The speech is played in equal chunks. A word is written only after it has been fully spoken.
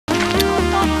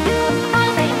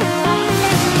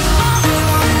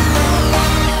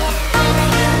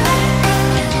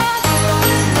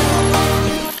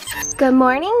Good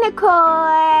morning,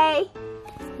 Nicole.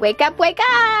 Wake up, wake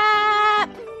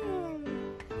up.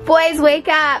 Boys, wake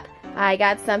up. I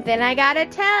got something I gotta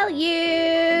tell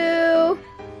you.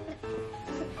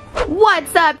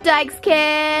 What's up, Dyches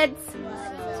kids?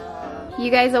 You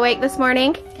guys awake this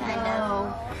morning? I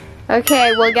know.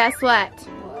 Okay, well guess what?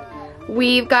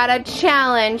 We've got a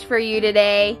challenge for you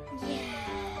today.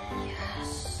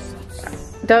 Yes.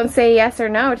 Don't say yes or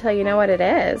no till you know what it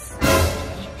is.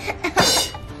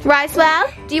 Roswell,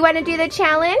 do you want to do the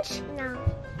challenge? No.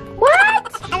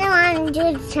 What? I don't want to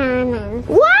do the challenge.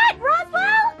 What,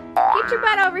 Roswell? Get your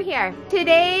butt over here.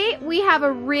 Today, we have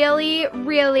a really,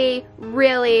 really,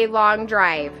 really long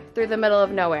drive through the middle of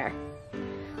nowhere.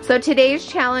 So today's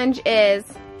challenge is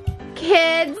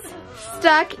kids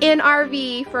stuck in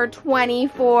RV for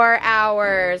 24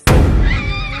 hours.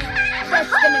 That's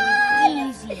gonna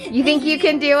be easy. You think you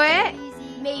can do it?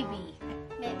 Maybe.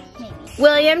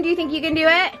 William, do you think you can do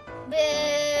it?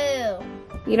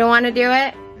 Boo. You don't want to do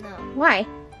it? No. Why?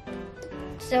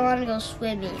 Still want to go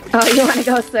swimming. Oh, you want to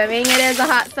go swimming? It is a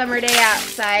hot summer day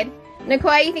outside.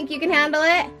 Nicole, you think you can handle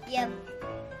it? Yep.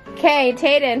 Okay,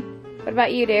 Tayden, what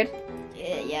about you, dude?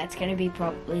 Yeah, it's gonna be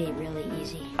probably really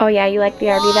easy. Oh yeah, you like the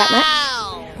RV that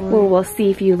much? Well, we'll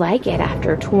see if you like it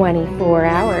after 24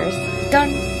 hours. Dun,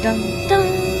 dun,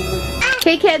 dun.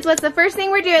 Okay, kids, what's the first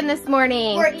thing we're doing this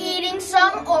morning? We're eating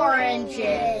some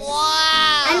oranges.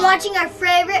 Wow. And watching our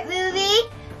favorite movie,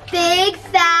 Big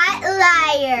Fat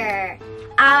Liar.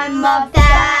 I'm a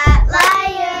fat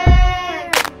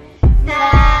liar.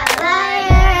 Fat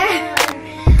liar.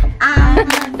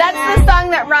 That's the song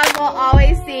that Roswell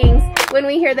always sings when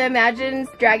we hear the Imagine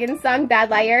Dragons song, Bad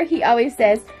Liar. He always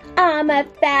says, I'm a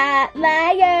fat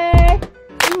liar.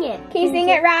 Sing it. Can you sing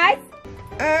it, Roz?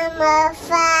 I'm a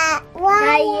fat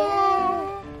liar.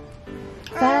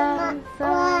 Fat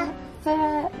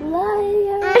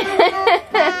liar.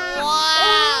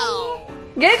 Wow.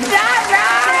 Good job,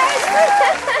 Roz!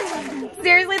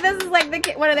 Seriously, this is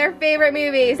like one of their favorite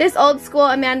movies. This old school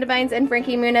Amanda Bynes and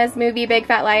Frankie Muniz movie, Big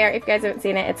Fat Liar. If you guys haven't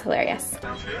seen it, it's hilarious.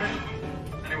 Sounds good.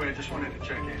 Anyway, I just wanted to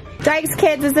check in. Dyches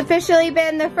kids, it's officially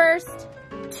been the first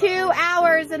 2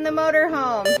 hours in the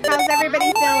motorhome. How's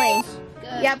everybody feeling?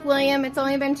 Good. Yep, William, it's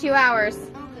only been 2 hours.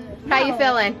 How you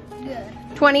feeling? Good.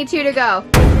 22 to go.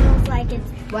 Feels like it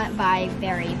went by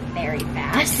very, very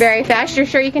fast. Very fast. You're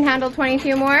sure you can handle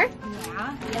 22 more?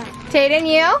 Yeah. Tayden,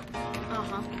 you?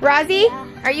 Uh-huh. Rosie,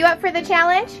 are you up for the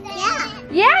challenge? Yeah.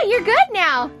 Yeah, you're good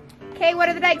now. Okay, what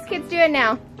are the Dyches kids doing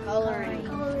now? Coloring.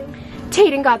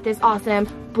 Tayden got this awesome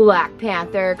Black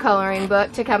Panther coloring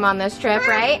book to come on this trip,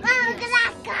 right?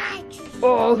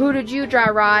 Oh, who did you draw,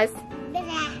 Roz?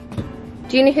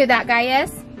 Do you know who that guy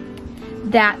is?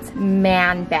 That's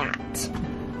Man Bat.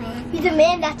 He's a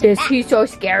man that's Is he so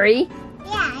scary?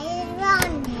 Yeah, he's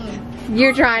drawing him.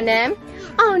 You're drawing him?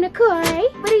 Oh, Nicole,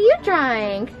 what are you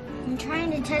drawing? I'm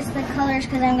trying to test the colors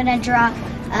because I'm going to draw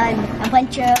a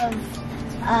bunch of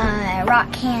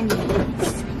rock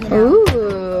candies. You know?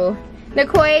 Ooh.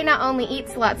 Nicole not only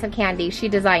eats lots of candy, she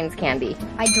designs candy.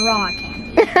 I draw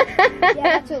candy.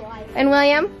 Yeah, that's what I And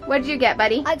William, what did you get,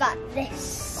 buddy? I got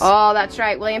this. Oh, that's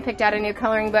right. William picked out a new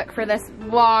coloring book for this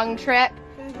long trip.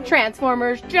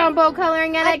 Transformers Jumbo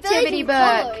Coloring and Activity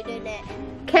Book.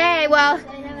 Okay, well,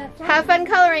 have fun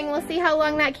coloring. We'll see how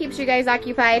long that keeps you guys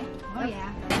occupied. Oh,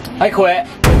 yeah. I quit.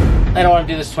 I don't want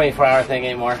to do this 24-hour thing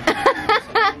anymore.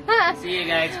 See you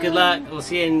guys. Good luck. We'll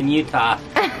see you in Utah.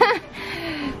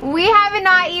 We have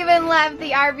not even left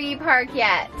the RV park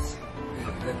yet.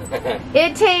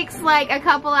 It takes like a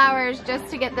couple hours just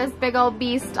to get this big old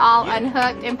beast all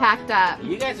unhooked and packed up.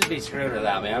 You guys would be screwed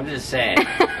without me. I'm just saying.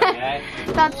 Okay?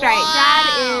 That's right.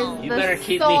 Dad You is better the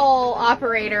keep me- sole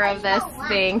operator of this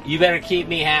thing. You better keep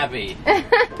me happy.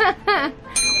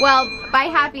 Well, by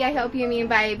happy, I hope you mean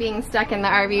by being stuck in the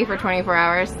RV for 24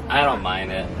 hours. I don't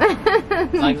mind it.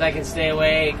 As long as I can stay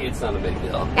awake, it's not a big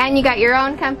deal. And you got your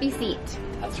own comfy seat.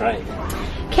 That's right.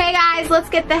 Okay guys, let's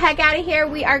get the heck out of here.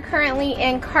 We are currently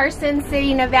in Carson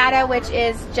City, Nevada, which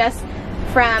is just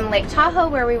from Lake Tahoe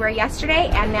where we were yesterday,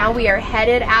 and now we are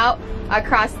headed out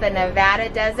across the Nevada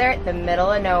desert, the middle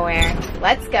of nowhere.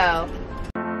 Let's go.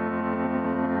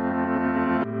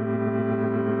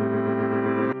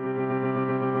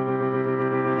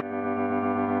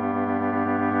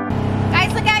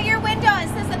 Guys, look out your window. It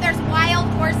says that there's wild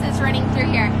horses running through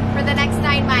here for the next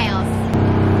 9 miles.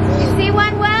 You see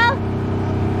one, Will?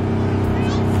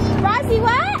 Rosie,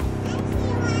 what?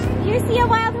 You see a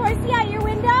wild horsey out your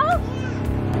window?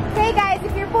 Hey guys,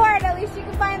 if you're bored, at least you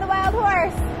can find the wild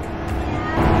horse.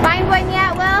 Find one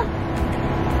yet, Will?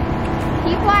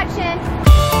 Keep watching.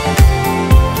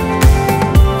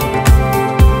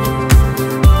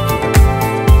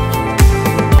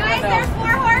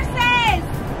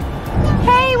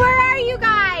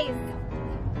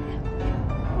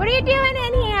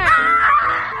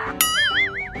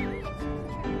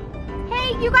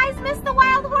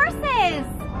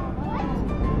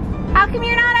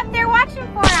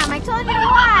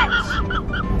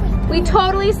 We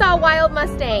totally saw wild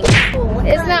Mustangs.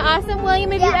 Isn't that awesome, William?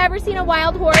 Have you ever seen a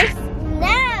wild horse?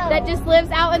 No. That just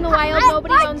lives out in the wild,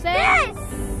 nobody owns it?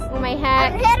 Oh my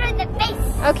heck. I hit her in the face.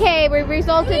 Okay, we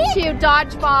resulted to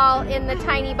dodgeball in the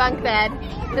tiny bunk bed.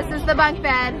 This is the bunk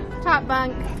bed, top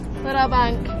bunk, little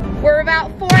bunk. We're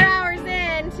about 4 hours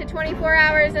in to 24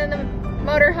 hours in the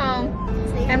motorhome,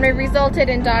 and we resulted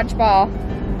in dodgeball,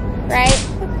 right?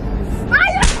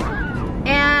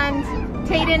 And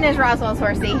Tayden is Roswell's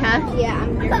horsey, huh? Yeah,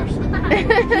 I'm yours.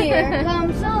 Here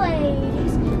comes the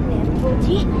ladies.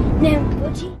 Nimble-tee,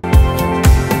 nimble-tee.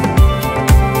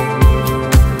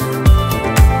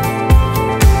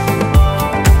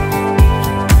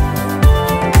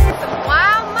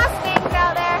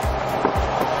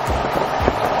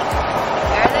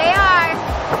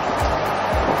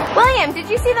 Did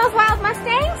you see those wild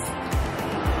Mustangs?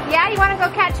 Yeah, you want to go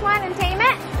catch one and tame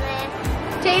it?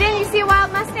 Yeah. Jaden, you see a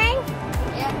wild Mustang?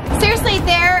 Yeah. Seriously,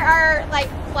 there are like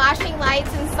flashing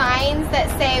lights and signs that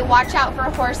say watch out for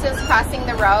horses crossing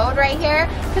the road right here,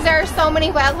 because there are so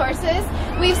many wild horses.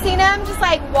 We've seen them just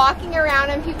like walking around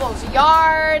in people's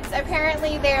yards.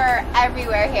 Apparently they're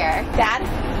everywhere here. Dad?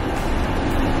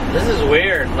 This is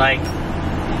weird. Like,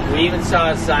 we even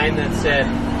saw a sign that said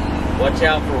watch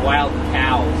out for wild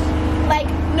cows. Like,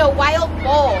 no, wild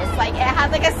bulls. Like, it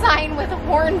had like a sign with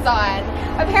horns on.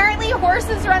 Apparently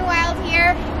horses run wild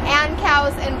here, and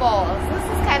cows and bulls. This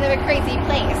is kind of a crazy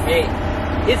place. Hey,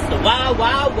 it's the Wild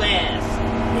Wild West.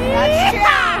 That's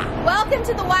true. Welcome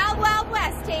to the Wild Wild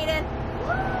West, Tayden.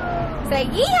 Say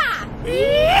yeehaw!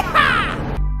 Yeehaw!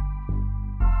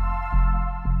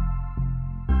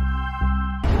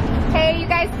 Hey, you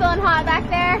guys feeling hot back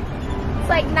there? It's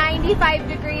like 95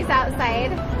 degrees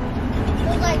outside. It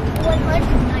was like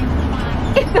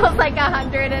 195. It feels like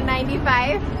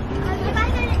 195.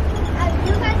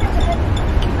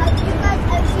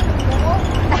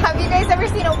 Have you guys ever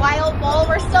seen a wild bull?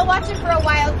 We're still watching for a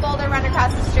wild bull to run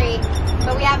across the street,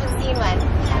 but we haven't seen one.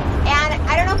 And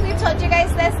I don't know if we've told you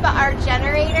guys this, but our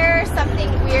generator, something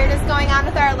weird is going on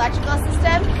with our electrical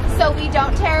system, so we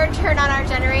don't turn on our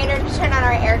generator to turn on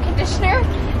our air conditioner.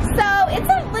 So it's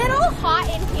a little hot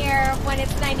in here when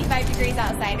it's 95 degrees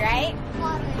outside, right?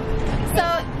 So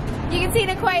you can see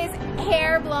Nicoy's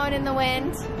hair blowing in the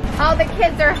wind. All the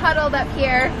kids are huddled up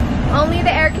here. Only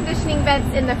the air conditioning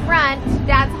vents in the front.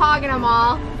 Dad's hogging them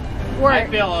all. I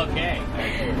feel okay.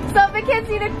 So if the kids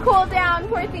need to cool down,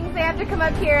 poor things, they have to come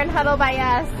up here and huddle by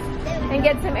us and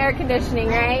get some air conditioning,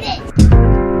 right?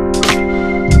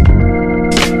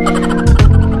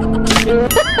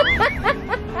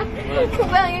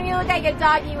 William, you look like a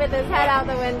doggy with his head out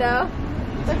the window.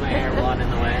 My hair blowing in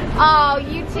the wind. Oh,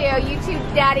 you two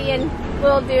daddy and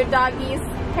little dude doggies,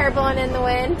 hair blowing in the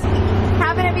wind.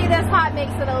 Having to be this hot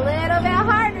makes it a little bit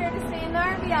harder to stay in the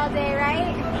RV all day,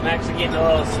 right? I'm actually getting a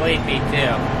little sleepy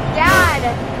too.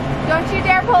 Dad, don't you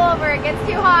dare pull over, it gets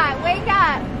too hot. Wake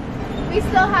up. We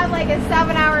still have like a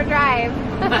 7-hour drive.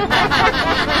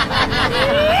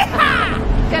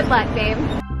 Good luck, babe.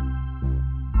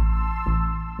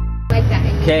 Like that.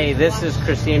 Okay, this is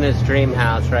Christina's dream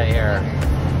house right here.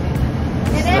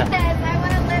 It is. I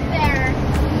want to live there.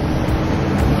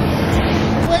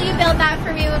 Will you build that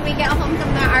for me when we get home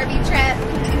from the RV trip?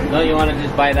 Don't you want to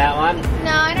just buy that one?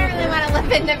 No, I don't really want to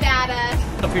live in Nevada.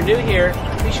 If you're new here,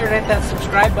 be sure to hit that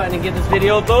subscribe button and give this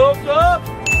video a thumbs up.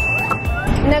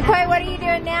 Nicoy, what are you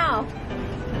doing now?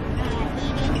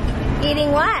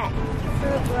 Eating what?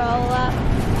 Fruit roll up.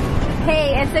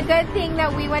 Hey, it's a good thing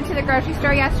that we went to the grocery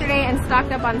store yesterday and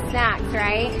stocked up on snacks,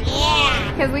 right?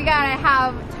 Yeah. Because we gotta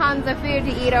have tons of food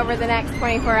to eat over the next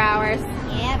 24 hours.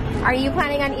 Yep. Are you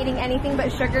planning on eating anything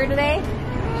but sugar today?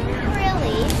 Not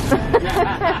really.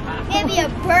 Maybe a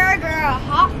burger, a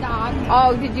hot dog.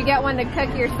 Oh, did you get one to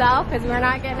cook yourself? Because we're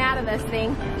not getting out of this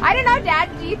thing. I don't know, Dad.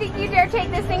 Do you think you dare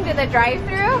take this thing to the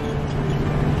drive-thru?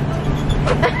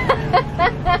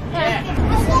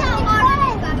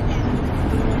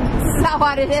 Is that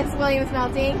what it is? William's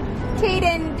melting.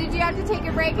 Tayden, did you have to take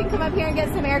a break and come up here and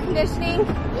get some air conditioning?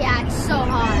 Yeah, it's so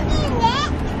hot.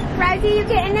 Rosie, you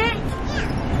getting it?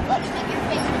 Look, stick your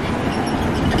face in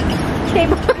it. Okay,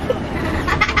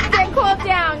 get cooled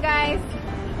down, guys.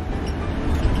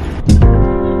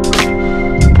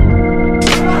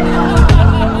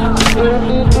 We're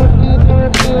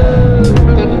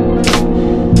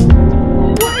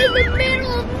in the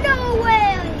middle of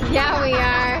nowhere. Yeah, we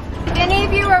are. If any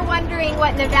of you are wondering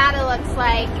what Nevada looks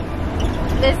like,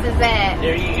 this is it.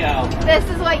 There you go. This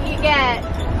is what you get.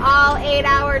 All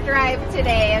 8-hour drive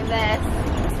today of this.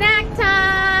 Snack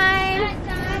time!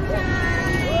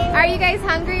 Are you guys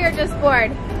hungry or just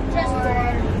bored? Just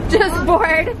bored. Just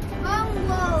bored?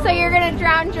 Hungry. So you're gonna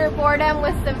drown your boredom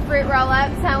with some fruit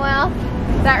roll-ups, huh, Will?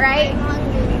 Is that right? I'm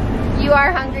hungry. You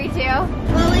are hungry too?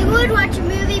 Well, we would watch a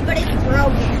movie, but it's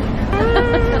broken.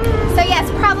 So yes,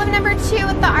 problem number 2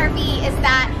 with the RV is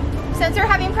that since we're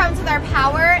having problems with our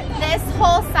power, this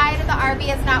whole side of the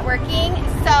RV is not working.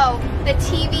 So the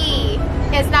TV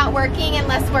is not working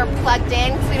unless we're plugged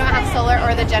in because we don't have solar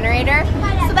or the generator.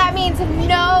 So that means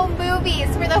no movies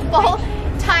for the full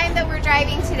time that we're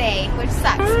driving today, which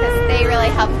sucks because they really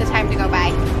help the time to go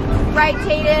by. Right,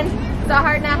 Tayden? Is it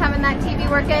hard not having that TV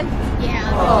working? Yeah.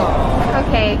 Oh.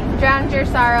 Okay, drowned your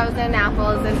sorrows in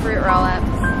apples and fruit roll-ups.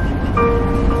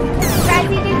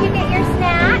 Rosie, did you get your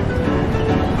snack?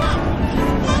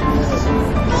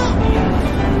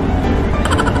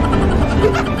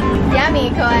 Yummy,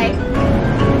 Koi.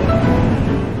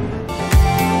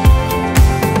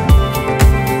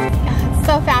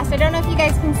 So fast. I don't know if you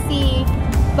guys can see,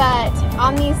 but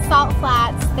on these salt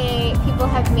flats, people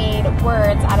have made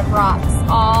words out of rocks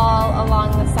all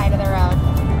along the side of the road.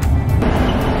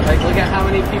 Like, look at how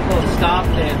many people have stopped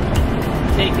and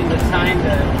taken the time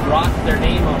to rock their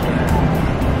name over there.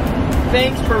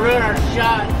 Thanks for ruining our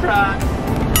shot, truck.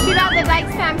 Too bad the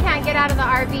Dyches fam can't get out of the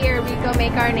RV or we go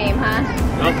make our name, huh?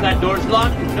 Nope, that door's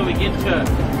locked until we get to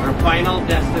our final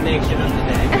destination of the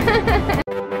day.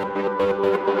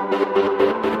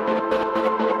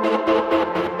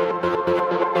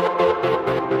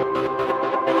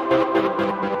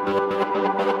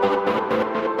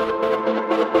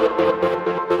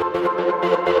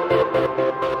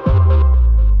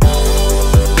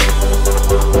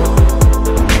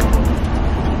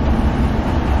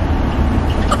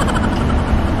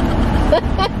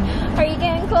 Are you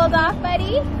getting cooled off,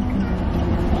 buddy? Is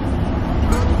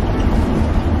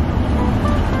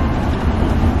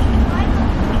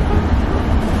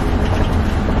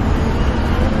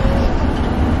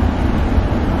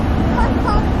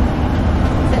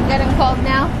it good and cold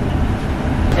now?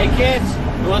 Hey kids,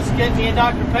 who wants to get me a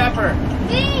Dr. Pepper?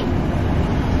 Me!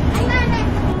 I got it!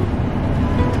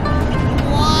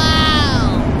 Wow!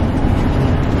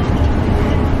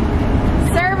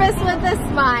 Service with a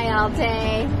smile,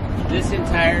 Tay. This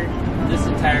entire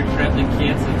trip, the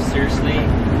kids have seriously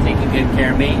taken good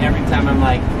care of me. Every time I'm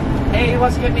like, hey, who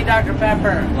wants to get me Dr.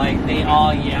 Pepper? Like, they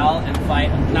all yell and fight,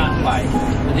 not fight,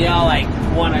 but they all like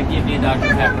want to give me a Dr.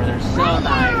 Pepper. They're so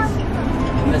nice.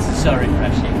 And this is so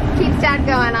refreshing. Keeps Dad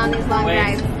going on these long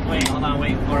drives. Wait, hold on,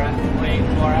 wait for it, wait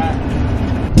for it.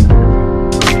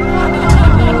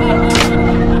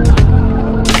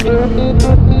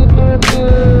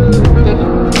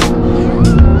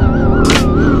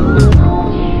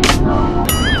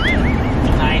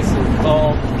 Nice and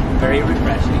cold, very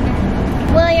refreshing.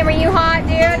 William, are you hot,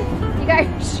 dude? You got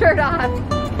your shirt off.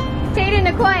 Tayden,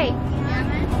 Nikoi,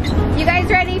 you guys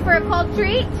ready for a cold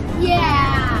treat?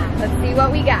 Yeah! Let's see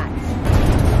what we got.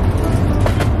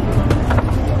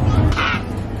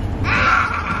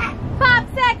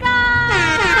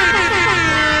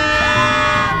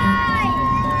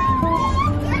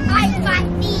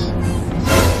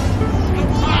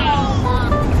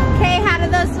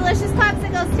 Delicious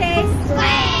popsicles taste.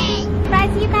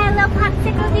 Bryce, you got a little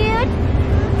popsicle, dude?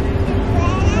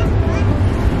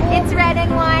 It's red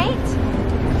and white.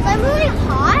 It's really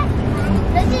hot.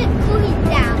 This is cooling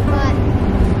down, but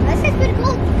this is pretty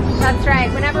cool. That's right.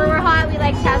 Whenever we're hot, we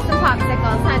like to have some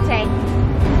popsicles, huh, Tay?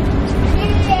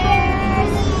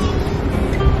 Cheers.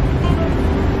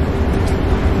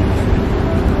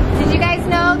 Did you guys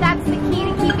know that's the key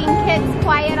to keeping kids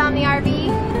quiet on the RV?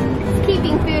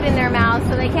 Keeping food in their mouths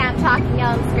so they can't talk and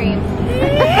yell and scream.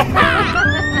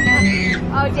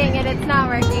 Oh dang it, it's not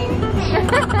working.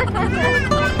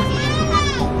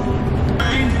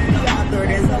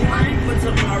 There's a line for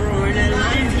tomorrow and the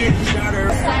lines get shorter.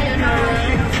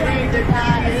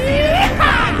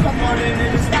 Come on into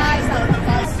the skies of the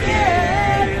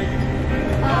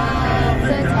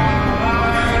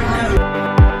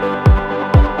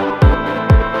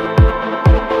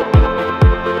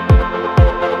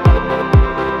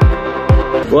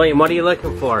William, what are you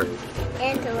looking for?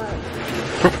 Antelope.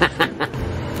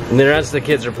 And the rest of the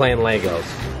kids are playing Legos.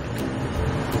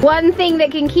 One thing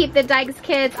that can keep the Dyches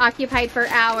kids occupied for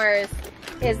hours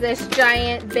is this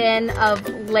giant bin of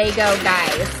Lego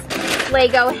guys.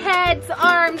 Lego heads,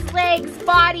 arms, legs,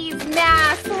 bodies,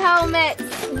 masks, helmets,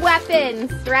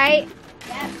 weapons, right?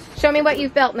 Yes. Show me what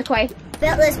you've built, McCoy.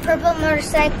 Built this purple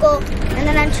motorcycle, and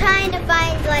then I'm trying to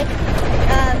find like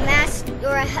a mask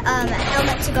or a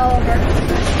helmet to go over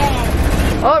his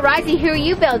head. Oh, Rosie, who are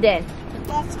you building?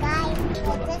 This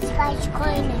guy's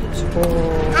coinage.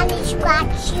 And he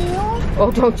scratch you.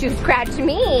 Oh, don't you scratch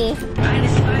me.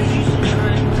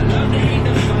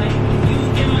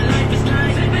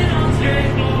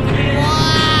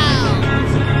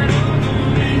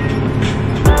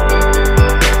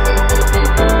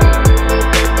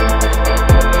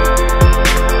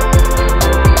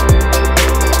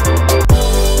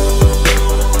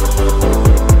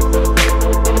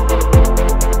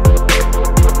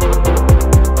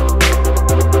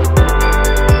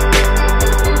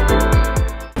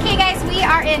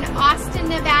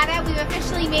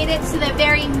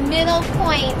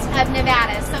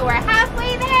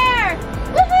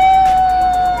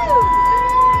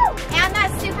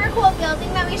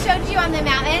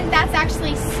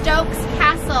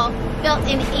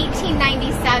 in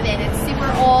 1897. It's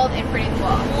super old and pretty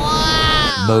cool.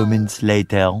 Wow! Moments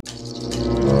later.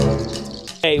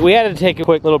 Hey, we had to take a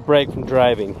quick little break from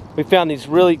driving. We found these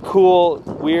really cool,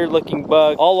 weird looking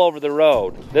bugs all over the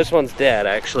road. This one's dead,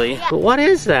 actually. Yeah. But what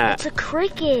is that? It's a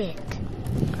cricket.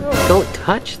 Don't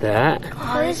touch that.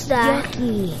 What is that?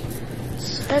 Yucky.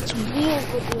 That's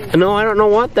weird. No, I don't know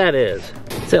what that is.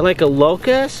 Is it like a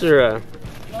locust or a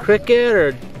cricket or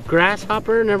a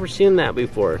grasshopper? Never seen that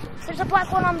before. There's a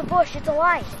black one on the bush. It's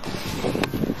alive.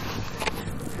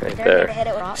 Right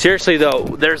there. Seriously though,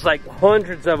 there's like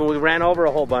hundreds of them. We ran over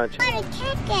a whole bunch. It's a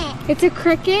cricket. It's a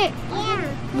cricket? Yeah.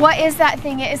 What is that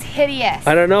thing? It is hideous.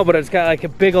 I don't know, but it's got like a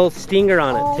big old stinger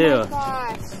on it too. Oh my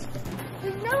gosh.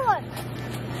 There's no one.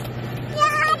 Yeah,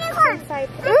 I know one.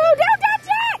 Ooh, don't touch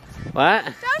it! What?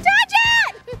 Don't touch it!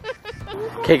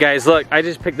 Okay guys, look, I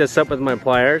just picked this up with my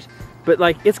pliers, but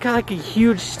like it's got like a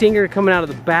huge stinger coming out of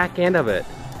the back end of it.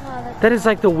 Oh, that is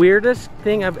like the weirdest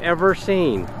thing I've ever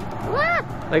seen. What?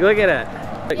 Like look at it.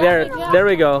 Like there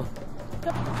we go.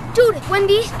 Dude, when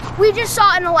we just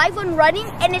saw an alive one running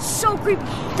and it's so creepy.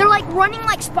 They're like running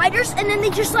like spiders and then they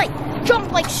just like jump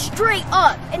like straight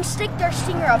up and stick their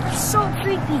stinger up. It's so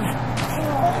creepy.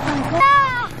 Oh my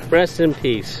God. Rest in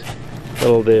peace,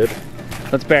 little dude.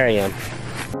 Let's bury him.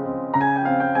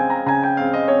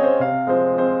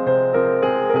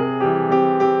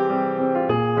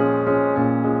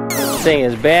 This thing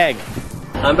is big.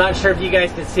 I'm not sure if you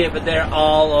guys can see it, but they're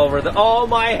all over the. Oh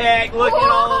my heck! Look at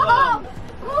all of them.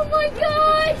 Oh my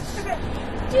gosh!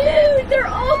 Dude, they're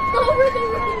all over the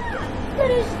road.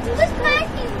 That is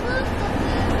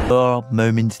disgusting. 4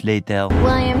 moments later.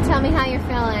 William, tell me how you're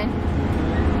feeling.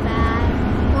 Bad.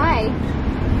 Why?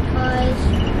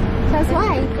 Because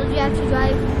why? Because you have to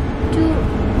drive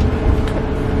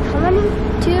how many?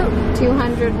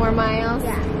 200 more miles?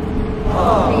 Yeah.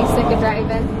 Are you sick of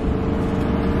driving?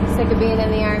 Sick of being in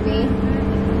the RV?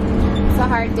 It's a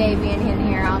hard day being in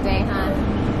here all day, huh?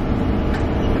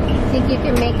 Think you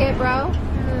can make it, bro?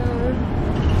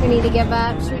 No. We need to give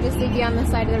up. Should we just leave you on the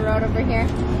side of the road over here?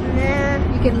 Nah.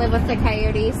 You can live with the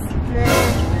coyotes?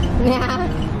 Nah. Yeah.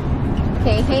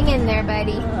 Okay, hang in there,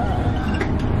 buddy.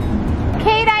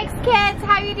 Okay, Dyches kids,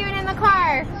 how you doing in the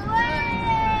car?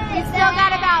 We still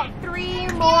got about 3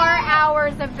 more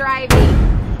hours of driving.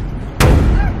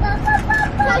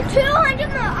 200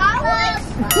 more hours?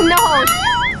 No,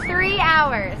 3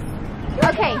 hours.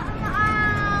 Okay.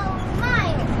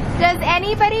 Does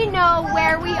anybody know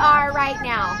where we are right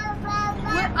now?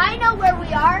 I know where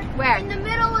we are. Where? In the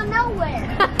middle of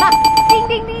nowhere. Ding,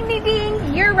 ding, ding, ding,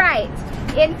 ding. You're right.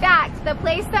 In fact, the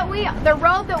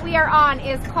road that we are on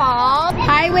is called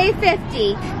Highway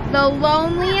 50, the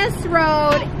loneliest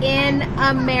road in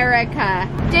America.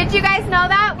 Did you guys know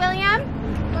that, William?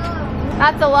 No.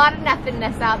 That's a lot of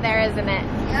nothingness out there, isn't it?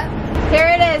 Yep. Here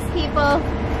it is, people.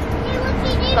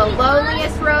 The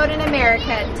loneliest road in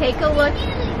America. Take a look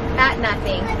at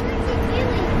nothing.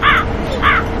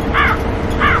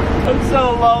 I'm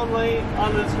so lonely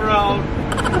on this road.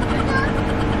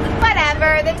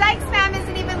 Whatever, the Dyches fam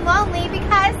isn't even lonely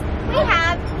because we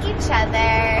have each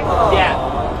other. Yeah,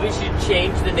 we should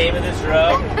change the name of this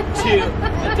road to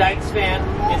the Dyches fam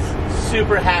is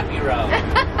Super Happy Road.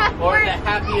 Or the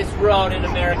happiest road in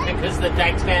America because the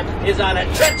Dyches fam is on a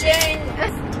cha-ching.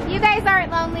 You guys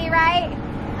aren't lonely, right?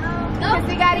 No. Because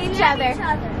we got each other.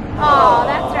 Oh,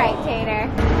 that's right, Tater.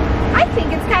 I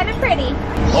think it's kind of pretty.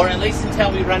 Or at least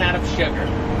until we run out of sugar.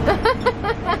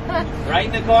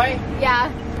 Right, Nikoi? Yeah.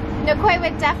 Nikoi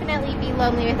would definitely be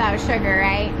lonely without sugar,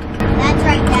 right? That's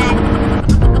right, Dad.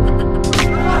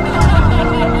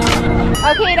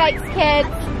 Okay, Dyches kids.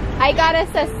 I got us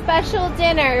a special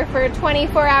dinner for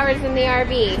 24 hours in the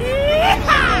RV.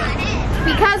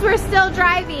 Because we're still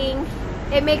driving,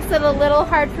 it makes it a little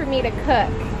hard for me to cook.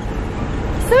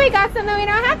 So we got something we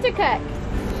don't have to cook.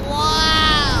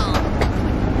 Wow.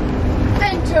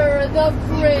 Enter the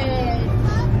fridge.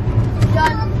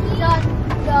 Dun, dun,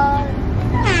 dun.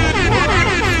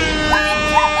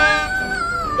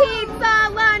 Pizza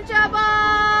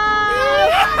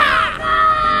Lunchables!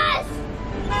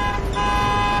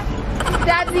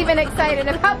 Dad's even excited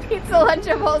about Pizza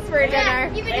Lunchables for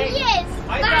dinner. Even he is.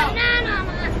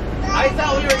 I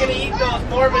thought we were going to eat those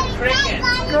Mormon crickets.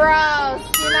 Gross.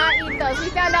 Do not eat those. We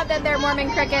found out that they're Mormon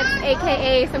crickets,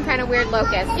 aka some kind of weird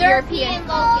locust. European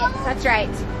locust. That's right.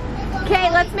 Okay,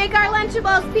 let's make our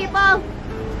Lunchables, people.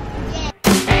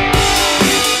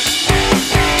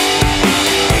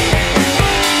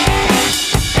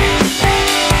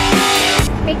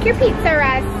 Make your pizza,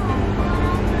 Russ.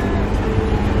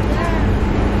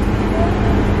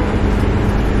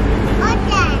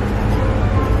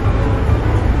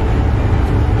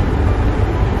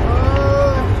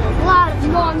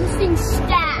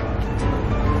 stacked.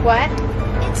 What?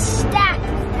 It's stacked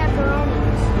with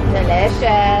pepperonis.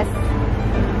 Delicious.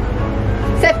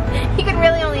 Except you could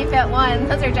really only fit one.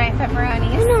 Those are giant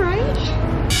pepperonis. I know,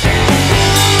 right?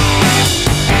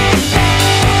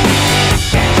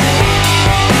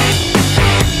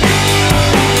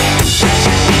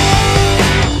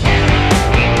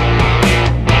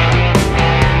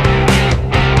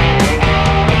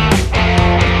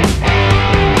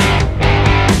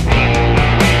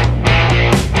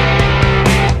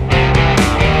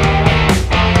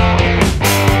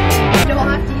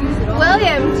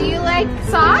 William, do you like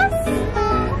sauce?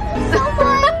 So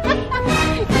much.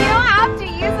 You don't have to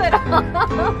use it all.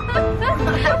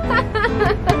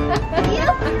 You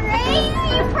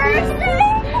crazy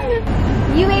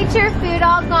person. You ate your food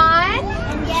all gone?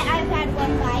 And yet I've had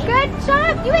one bite. Good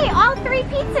job. You ate all 3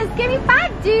 pizzas. Give me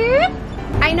 5, dude.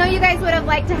 I know you guys would have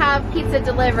liked to have pizza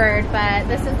delivered, but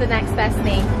this is the next best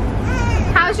thing.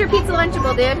 How's your pizza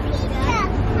Lunchable, dude?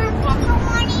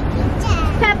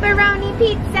 Pepperoni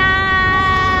pizza.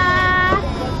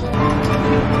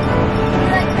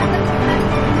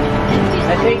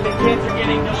 I think the kids are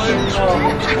getting delusional.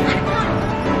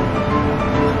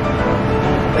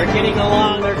 They're getting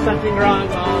along. There's something wrong,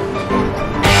 Mom.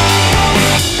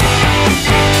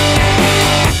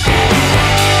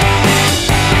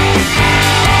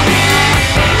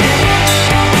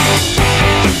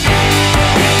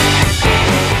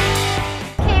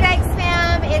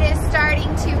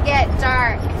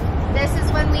 This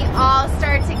is when we all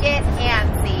start to get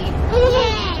antsy.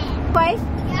 Boys,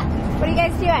 what are you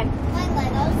guys doing? Playing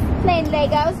Legos. Playing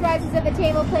Legos. Rise is at the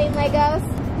table playing Legos.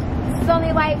 This is the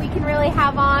only light we can really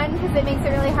have on because it makes it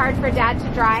really hard for Dad to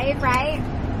drive, right?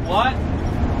 What?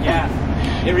 Yeah.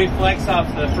 It reflects off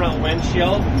the front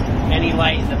windshield, any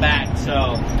light in the back,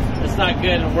 so it's not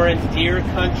good. And we're in deer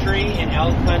country and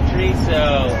elk country,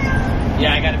 so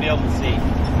yeah, I gotta be able to see.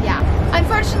 Yeah.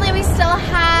 Unfortunately, we still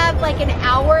have like an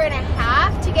hour and a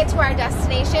half to get to our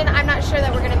destination. I'm not sure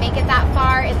that we're gonna make it that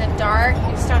far in the dark.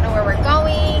 We just don't know where we're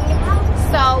going.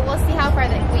 So we'll see how far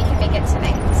that we can make it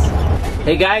tonight.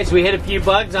 Hey guys, we hit a few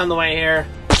bugs on the way here.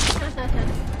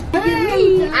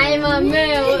 I'm a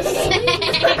moose.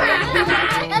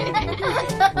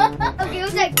 Okay,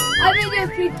 who's like, I'm in your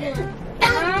people.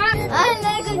 I'm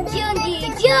like a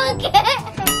junkie.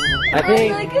 I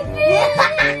think I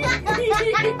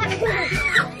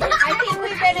think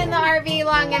we've been in the RV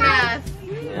long enough.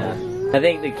 yeah. I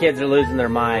think the kids are losing their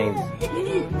minds.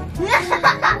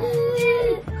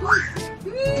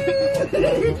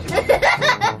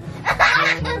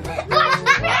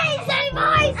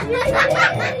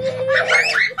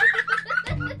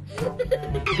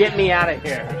 Get me out of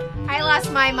here. I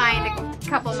lost my mind a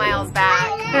couple miles back.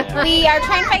 We are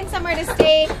trying to find somewhere to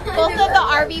stay. Both of the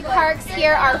RV parks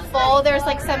here are full. There's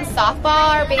like some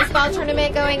softball or baseball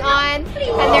tournament going on, and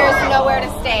there's nowhere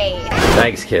to stay.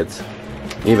 Thanks, kids.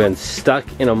 You've been stuck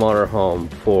in a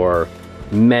motorhome for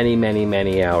many, many,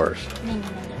 many hours.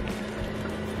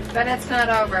 But it's not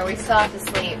over. We still have to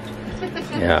sleep.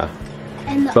 Yeah.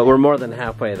 But we're more than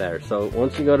halfway there. So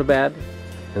once you go to bed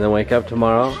and then wake up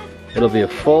tomorrow, it'll be a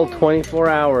full 24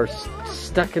 hours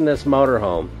stuck in this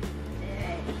motorhome.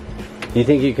 You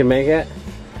think you can make it?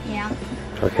 Yeah.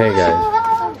 Okay,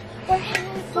 guys.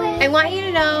 I want you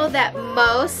to know that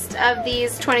most of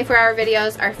these 24-hour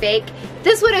videos are fake.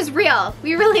 This one is real.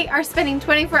 We really are spending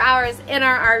 24 hours in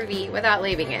our RV without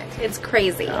leaving it. It's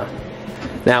crazy.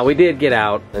 Now, we did get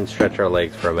out and stretch our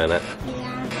legs for a minute.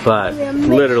 But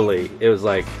literally, it was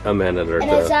like a minute or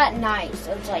And it's two. at night,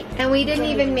 so it's like... And we didn't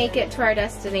even make it to our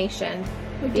destination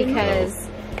because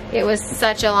it was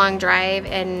such a long drive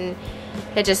and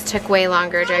it just took way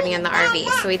longer driving in the RV.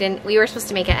 So we were supposed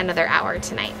to make it another hour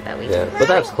tonight, but we didn't. Yeah, but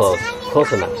that's close.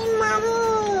 Close enough.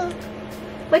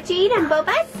 What you eating,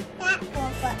 Bobas?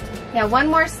 Yeah, one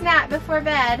more snack before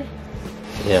bed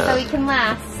so Yeah. we can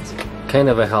last. Kind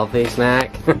of a healthy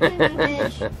snack.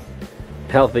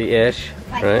 Healthy-ish,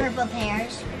 Like right? purple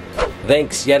pears.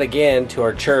 Thanks yet again to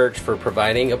our church for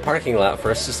providing a parking lot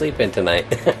for us to sleep in tonight.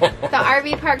 The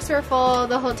RV parks were full,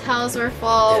 the hotels were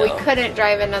full, Yeah. we couldn't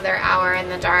drive another hour in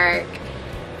the dark.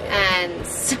 And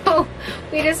so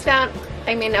we just found,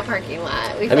 a parking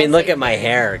lot. I mean, look at my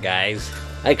hair, guys.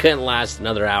 I couldn't last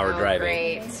another hour driving.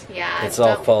 Great, yeah. It's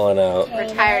all falling out. We're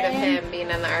tired of him being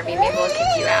in the RV. Maybe we'll kick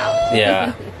you out.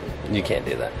 Yeah. You can't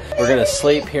do that. We're gonna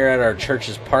sleep here at our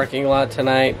church's parking lot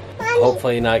tonight.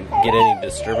 Hopefully not get any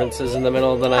disturbances in the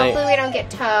middle of the night. Hopefully we don't get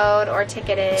towed or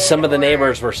ticketed. Some of the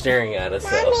neighbors were staring at us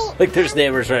though. Like there's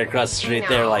neighbors right across the street.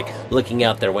 They're like looking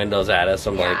out their windows at us.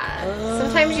 I'm like,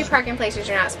 sometimes you park in places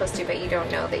you're not supposed to, but you don't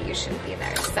know that you shouldn't be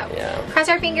there. So yeah. Cross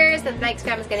our fingers that the Dyches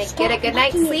fam is going to get a good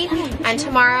night's sleep, and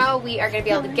tomorrow we are going to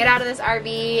be able to get out of this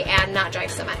RV and not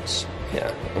drive so much.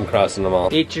 Yeah, I'm crossing them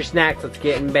all. Eat your snacks, let's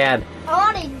get in bed.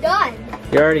 I'm already done.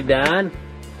 You're already done?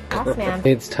 Yes, man.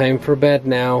 It's time for bed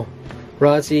now.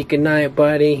 Rossi, good night,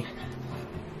 buddy.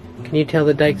 Can you tell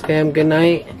the Dyches fam good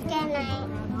night? Good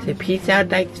night. Say peace out,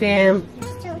 Dyches fam.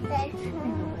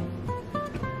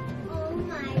 Oh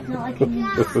my God.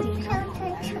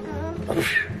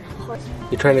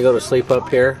 You trying to go to sleep up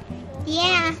here?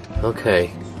 Yeah.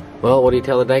 Okay. Well, what do you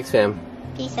tell the Dyches fam?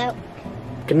 Peace out.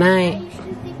 Good night.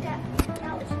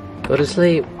 Go to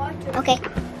sleep. Okay.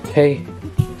 Hey,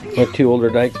 my two older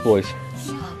Dyches boys.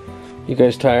 You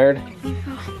guys tired?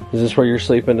 Is this where you're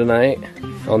sleeping tonight?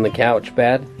 On the couch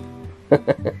bed?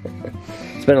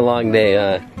 It's been a long day,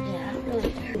 huh? Yeah.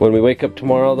 When we wake up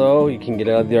tomorrow, though, you can get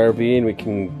out of the RV and we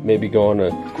can maybe go on a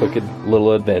quick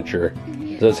little adventure.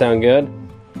 Does that sound good?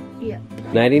 Yeah.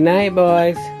 Nighty night,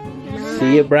 boys.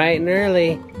 See you bright and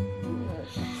early.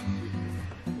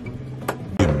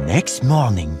 The next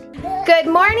morning. Good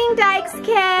morning, Dyches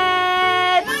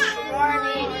kids! Good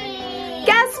morning.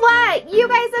 Guess what? You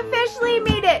guys officially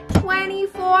made it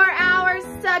 24 hours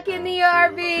stuck in the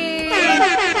RV.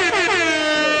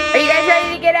 Are you guys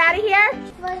ready to get out of here?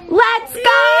 Let's go!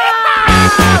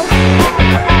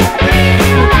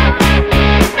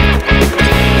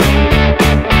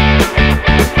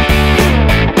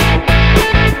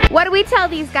 What do we tell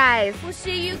these guys? We'll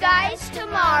see you guys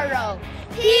tomorrow.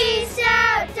 Peace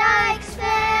out, Dyches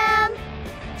fam.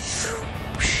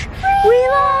 We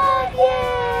love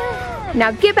you!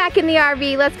 Now get back in the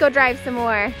RV. Let's go drive some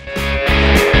more.